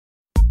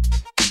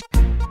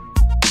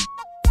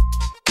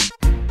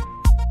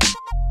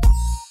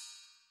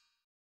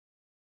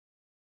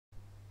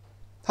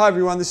Hi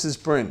everyone, this is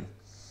Bryn.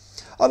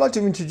 I'd like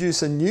to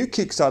introduce a new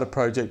Kickstarter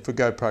project for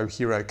GoPro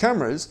HERO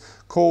cameras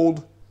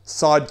called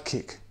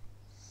Sidekick.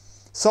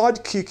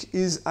 Sidekick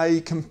is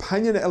a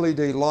companion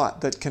LED light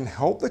that can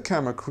help the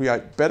camera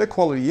create better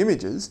quality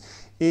images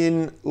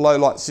in low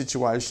light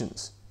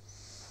situations.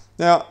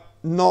 Now,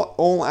 not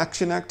all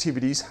action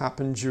activities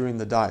happen during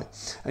the day,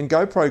 and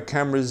GoPro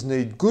cameras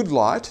need good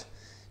light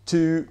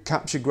to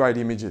capture great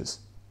images.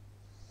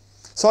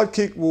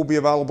 Sidekick will be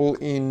available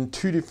in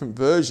two different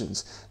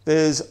versions.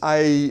 There's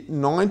a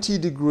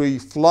 90-degree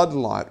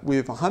floodlight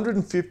with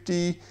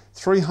 150,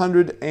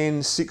 300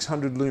 and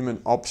 600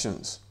 lumen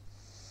options.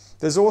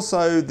 There's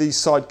also the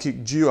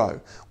Sidekick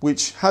Duo,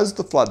 which has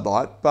the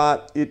floodlight,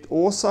 but it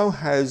also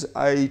has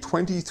a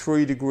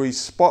 23-degree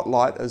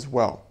spotlight as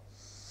well.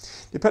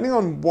 Depending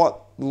on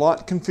what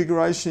light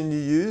configuration you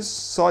use,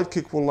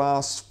 Sidekick will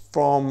last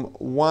from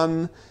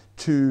 1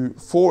 to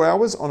 4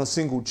 hours on a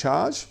single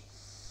charge.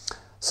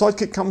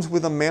 Sidekick comes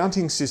with a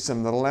mounting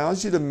system that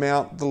allows you to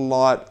mount the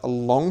light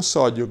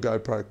alongside your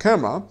GoPro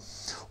camera,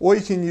 or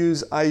you can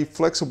use a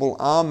flexible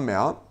arm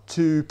mount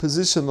to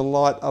position the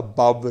light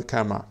above the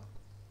camera.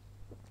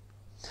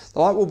 The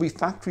light will be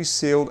factory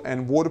sealed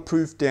and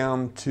waterproof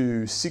down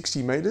to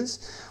 60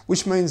 meters,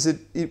 which means that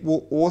it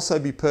will also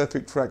be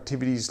perfect for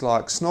activities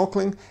like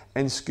snorkeling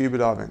and scuba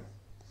diving.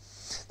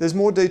 There's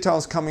more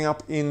details coming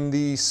up in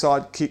the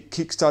Sidekick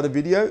Kickstarter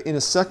video in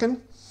a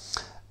second.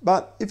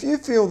 But if you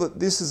feel that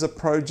this is a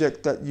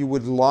project that you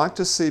would like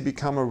to see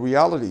become a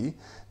reality,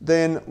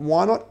 then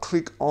why not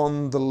click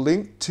on the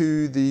link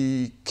to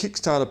the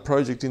Kickstarter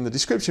project in the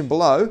description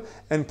below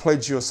and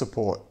pledge your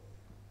support.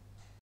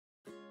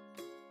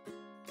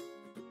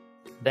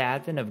 The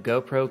advent of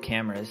GoPro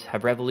cameras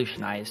have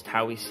revolutionized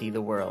how we see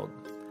the world.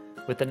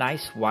 With a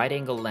nice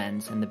wide-angle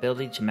lens and the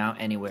ability to mount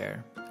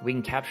anywhere, we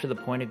can capture the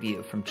point of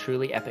view from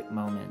truly epic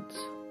moments,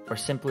 or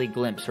simply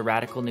glimpse a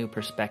radical new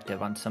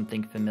perspective on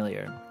something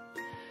familiar.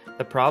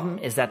 The problem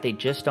is that they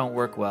just don't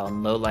work well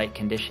in low light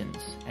conditions,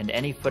 and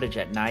any footage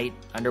at night,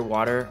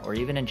 underwater, or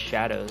even in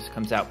shadows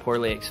comes out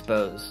poorly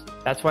exposed.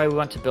 That's why we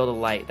want to build a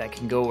light that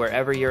can go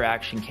wherever your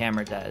action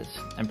camera does,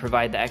 and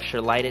provide the extra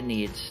light it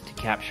needs to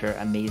capture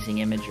amazing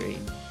imagery.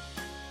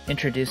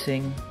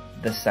 Introducing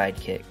the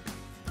Sidekick.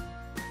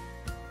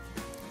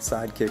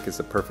 Sidekick is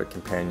a perfect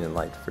companion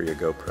light for your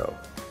GoPro.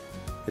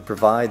 It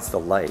provides the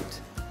light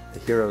the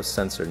HERO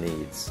sensor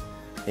needs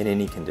in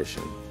any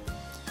condition,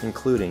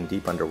 including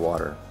deep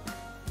underwater.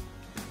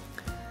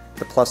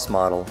 The Plus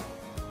model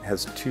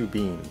has two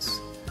beams,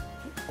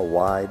 a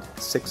wide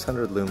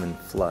 600 lumen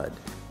flood,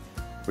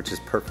 which is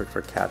perfect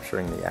for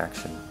capturing the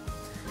action,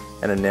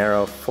 and a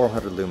narrow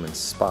 400 lumen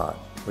spot,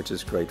 which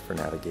is great for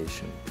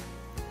navigation.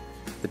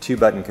 The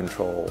 2-button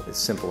control is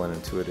simple and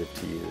intuitive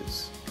to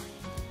use.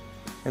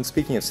 And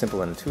speaking of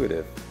simple and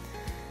intuitive,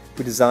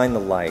 we designed the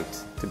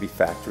light to be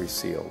factory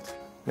sealed.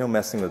 No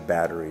messing with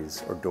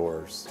batteries or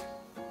doors.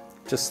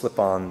 Just slip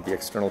on the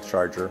external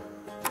charger,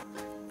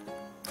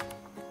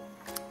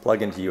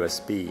 plug into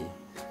USB,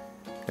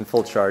 and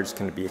full charge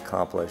can be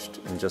accomplished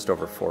in just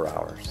over 4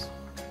 hours.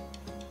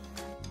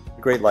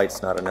 A great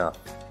light's not enough.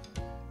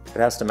 It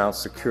has to mount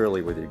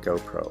securely with your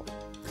GoPro,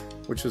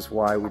 which is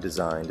why we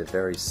designed a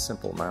very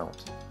simple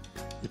mount.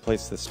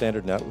 Replace the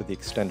standard nut with the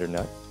extender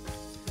nut,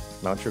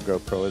 mount your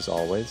GoPro as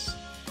always,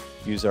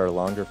 use our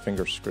longer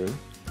finger screw,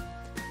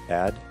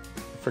 add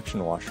a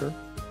friction washer,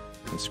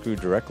 and screw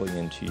directly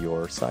into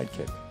your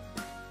Sidekick.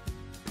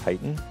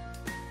 Tighten,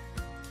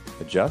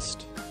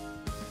 adjust,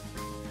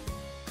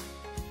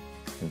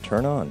 and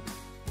turn on.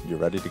 You're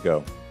ready to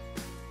go.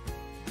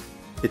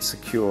 It's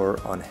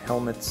secure on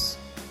helmets,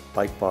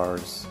 bike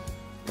bars,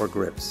 or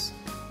grips.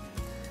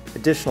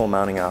 Additional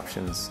mounting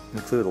options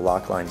include a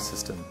lockline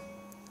system,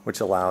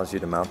 which allows you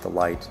to mount the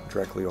light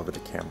directly over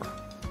the camera.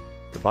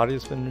 The body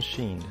has been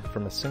machined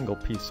from a single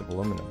piece of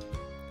aluminum.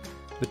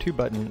 The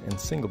 2-button and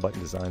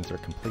single-button designs are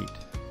complete.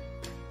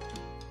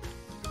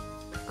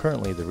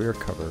 Currently, the rear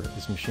cover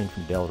is machined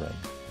from Delrin.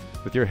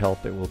 With your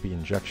help, it will be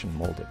injection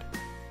molded.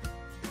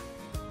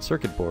 The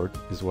circuit board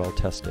is well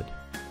tested.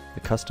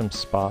 The custom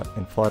spot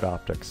and flood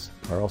optics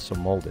are also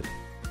molded.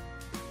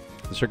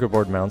 The circuit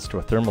board mounts to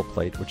a thermal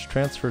plate which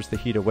transfers the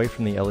heat away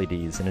from the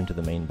LEDs and into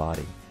the main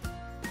body.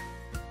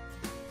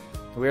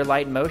 We're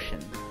Light-emitting,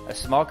 a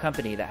small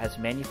company that has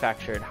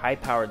manufactured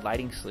high-powered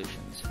lighting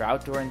solutions for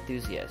outdoor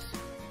enthusiasts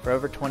for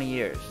over 20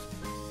 years.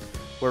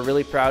 We're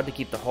really proud to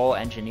keep the whole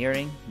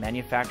engineering,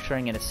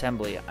 manufacturing, and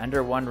assembly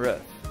under one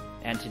roof,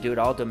 and to do it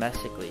all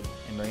domestically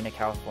in Marina,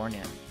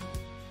 California.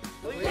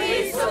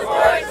 Please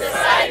support the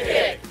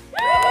Sidekick!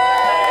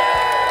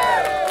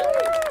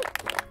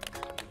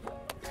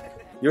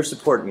 Your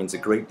support means a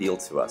great deal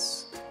to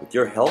us. With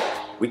your help,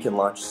 we can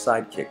launch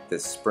Sidekick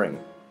this spring.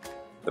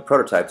 The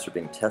prototypes are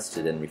being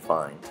tested and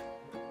refined.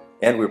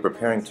 And we're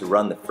preparing to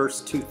run the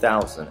first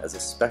 2,000 as a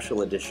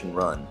special edition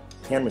run,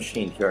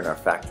 hand-machined here in our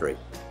factory.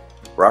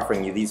 We're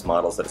offering you these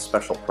models at a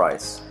special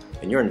price,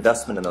 and your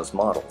investment in those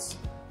models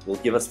will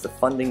give us the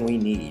funding we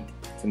need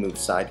to move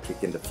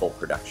Sidekick into full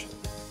production.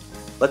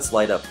 Let's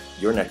light up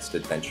your next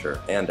adventure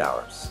and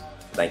ours.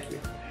 Thank you.